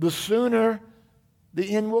 the sooner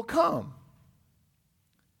the end will come.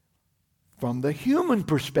 From the human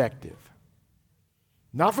perspective.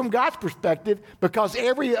 Not from God's perspective, because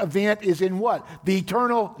every event is in what? The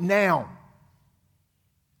eternal now.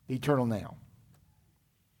 The eternal now.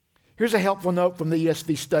 Here's a helpful note from the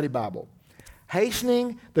ESV Study Bible.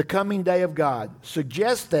 Hastening the coming day of God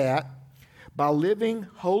suggests that by living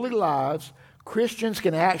holy lives, Christians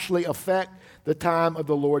can actually affect the time of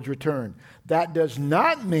the Lord's return. That does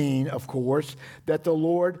not mean, of course, that the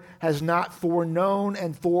Lord has not foreknown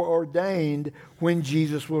and foreordained when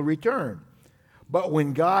Jesus will return. But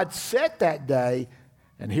when God set that day,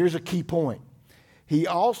 and here's a key point, he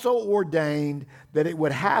also ordained that it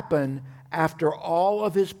would happen after all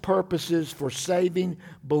of his purposes for saving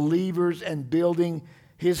believers and building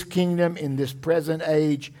his kingdom in this present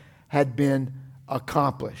age had been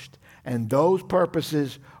accomplished. And those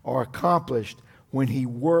purposes are accomplished when he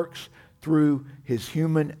works through his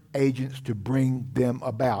human agents to bring them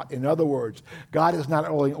about. In other words, God has not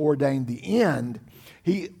only ordained the end,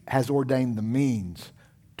 he has ordained the means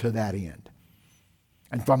to that end.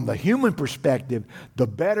 And from the human perspective, the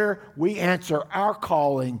better we answer our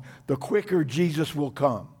calling, the quicker Jesus will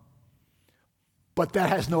come. But that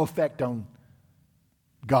has no effect on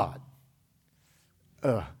God.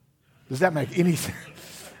 Does that make any sense?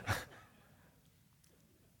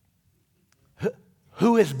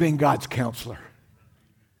 Who has been God's counselor?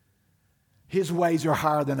 His ways are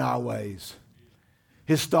higher than our ways.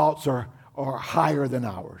 His thoughts are higher than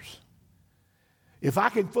ours. If I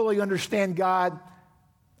can fully understand God,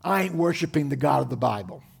 I ain't worshiping the God of the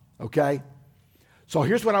Bible, okay? So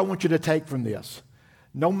here's what I want you to take from this.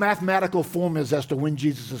 No mathematical formulas as to when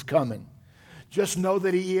Jesus is coming. Just know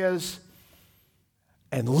that he is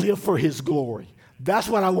and live for his glory. That's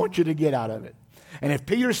what I want you to get out of it. And if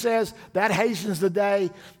Peter says that hastens the day,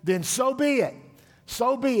 then so be it.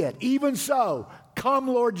 So be it. Even so, come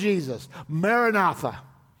Lord Jesus. Maranatha.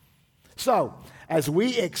 So, as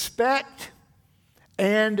we expect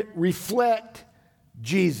and reflect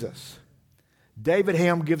Jesus, David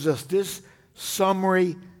Helm gives us this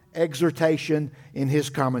summary exhortation in his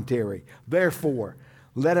commentary. Therefore,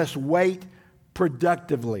 let us wait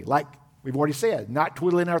productively. Like we've already said, not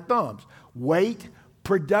twiddling our thumbs. Wait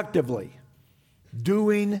productively.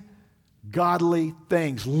 Doing godly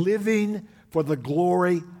things. Living for the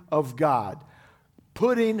glory of God.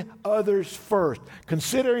 Putting others first.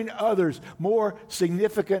 Considering others more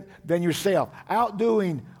significant than yourself.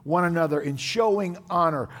 Outdoing one another in showing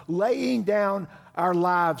honor. Laying down our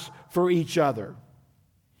lives for each other.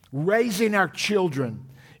 Raising our children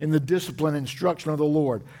in the discipline and instruction of the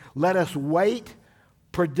Lord. Let us wait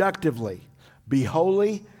productively. Be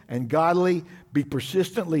holy and godly. Be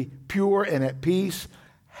persistently pure and at peace.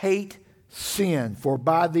 Hate sin, for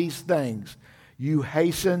by these things you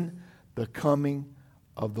hasten the coming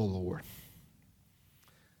of the Lord.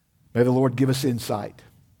 May the Lord give us insight.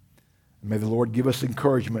 May the Lord give us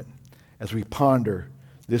encouragement as we ponder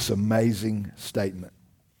this amazing statement.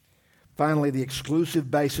 Finally, the exclusive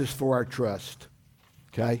basis for our trust.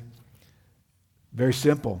 Okay? Very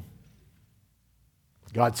simple.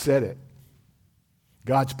 God said it.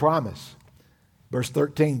 God's promise. Verse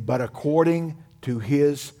 13, but according to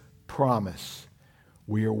his promise,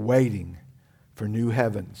 we are waiting for new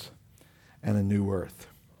heavens and a new earth.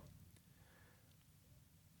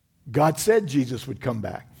 God said Jesus would come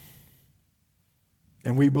back.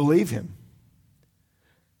 And we believe him.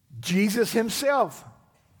 Jesus himself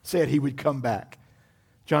said he would come back.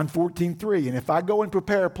 John 14:3, and if I go and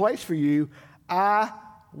prepare a place for you, I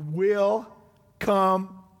will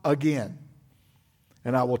come again.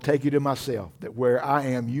 And I will take you to myself, that where I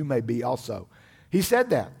am, you may be also. He said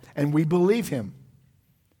that, and we believe him.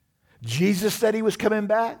 Jesus said he was coming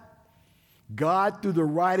back. God, through the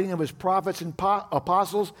writing of his prophets and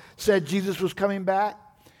apostles, said Jesus was coming back.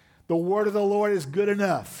 The word of the Lord is good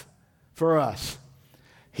enough for us.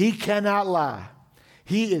 He cannot lie.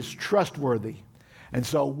 He is trustworthy. And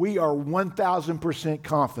so we are 1,000%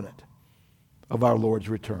 confident of our Lord's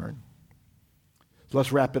return. So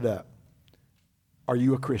let's wrap it up. Are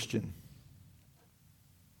you a Christian?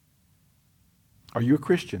 Are you a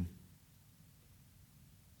Christian?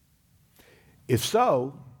 If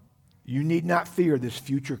so, you need not fear this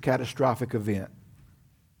future catastrophic event.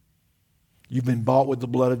 You've been bought with the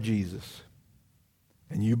blood of Jesus,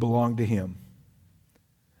 and you belong to him,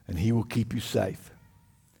 and he will keep you safe.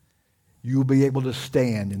 You will be able to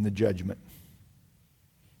stand in the judgment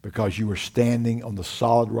because you are standing on the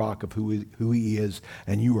solid rock of who he is,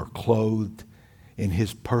 and you are clothed in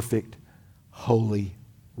his perfect, holy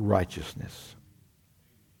righteousness.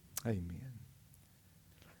 Amen.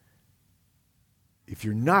 If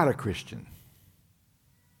you're not a Christian,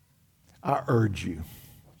 I urge you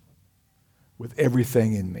with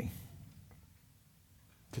everything in me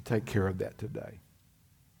to take care of that today.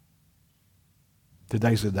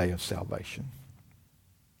 Today's the day of salvation.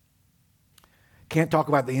 Can't talk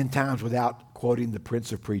about the end times without quoting the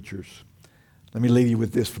Prince of Preachers. Let me leave you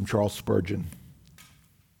with this from Charles Spurgeon.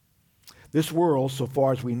 This world, so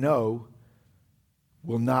far as we know,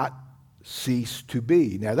 will not cease to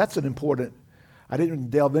be. Now, that's an important, I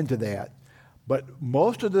didn't delve into that, but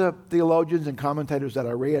most of the theologians and commentators that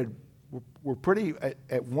I read were pretty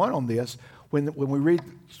at one on this. When we read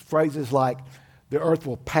phrases like, the earth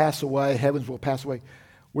will pass away, heavens will pass away,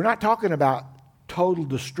 we're not talking about total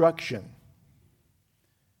destruction.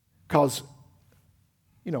 Because,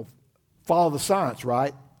 follow the science,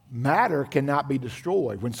 right? Matter cannot be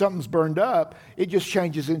destroyed. When something's burned up, it just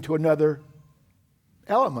changes into another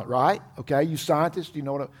element, right? Okay, you scientists, you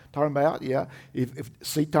know what I'm talking about? Yeah.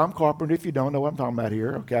 See Tom Carpenter if you don't know what I'm talking about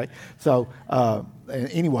here, okay? So,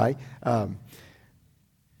 anyway,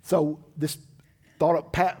 so this thought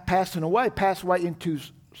of passed away into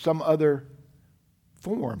some other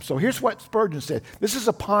form. So here's what Spurgeon said. This is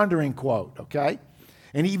a pondering quote, okay?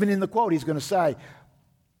 And even in the quote, he's going to say,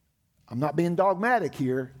 I'm not being dogmatic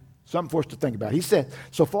here, something for us to think about. He said,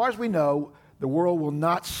 so far as we know, the world will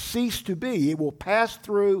not cease to be. It will pass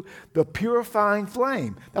through the purifying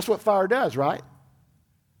flame. That's what fire does, right?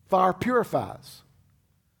 Fire purifies.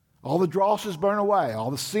 All the drosses burn away.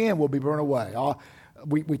 All the sin will be burned away.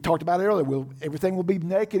 We talked about it earlier. Everything will be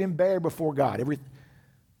naked and bare before God.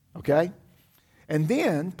 Okay? And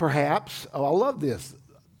then, perhaps, I love this,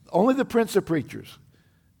 only the Prince of Preachers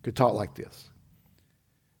could talk like this.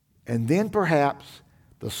 And then, perhaps,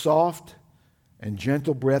 the soft and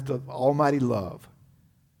gentle breath of almighty love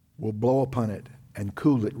will blow upon it and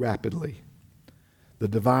cool it rapidly. The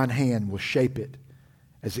divine hand will shape it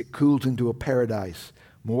as it cools into a paradise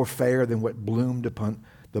more fair than what bloomed upon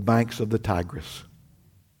the banks of the Tigris.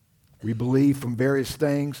 We believe from various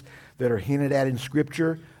things that are hinted at in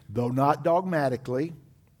Scripture, though not dogmatically,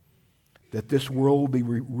 that this world will be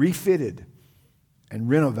refitted and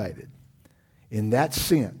renovated. In that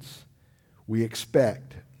sense, we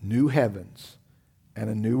expect new heavens and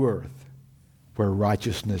a new earth where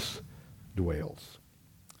righteousness dwells.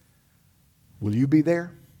 Will you be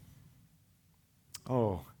there?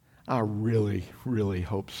 Oh, I really, really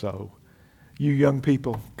hope so. You young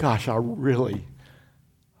people, gosh, I really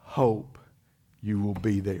hope you will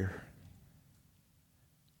be there.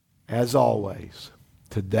 As always,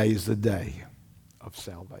 today is the day of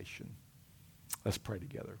salvation. Let's pray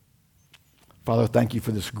together. Father, thank you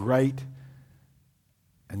for this great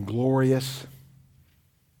and glorious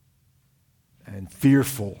and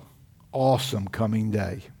fearful, awesome coming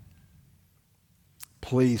day.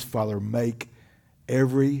 Please, Father, make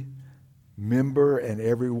every member and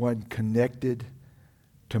everyone connected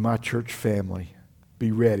to my church family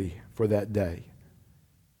be ready for that day.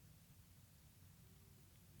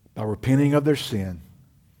 By repenting of their sin,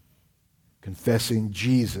 confessing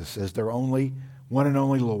Jesus as their only, one and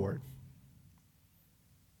only Lord.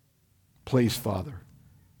 Please, Father,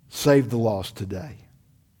 save the lost today.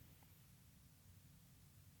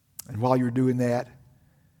 And while you're doing that,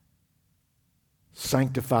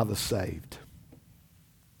 sanctify the saved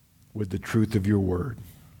with the truth of your word.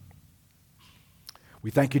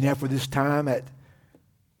 We thank you now for this time at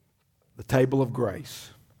the table of grace,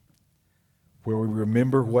 where we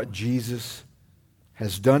remember what Jesus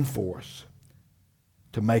has done for us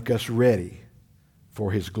to make us ready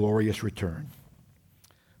for his glorious return.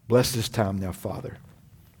 Bless this time now, Father.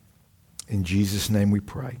 In Jesus' name we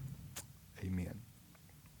pray. Amen.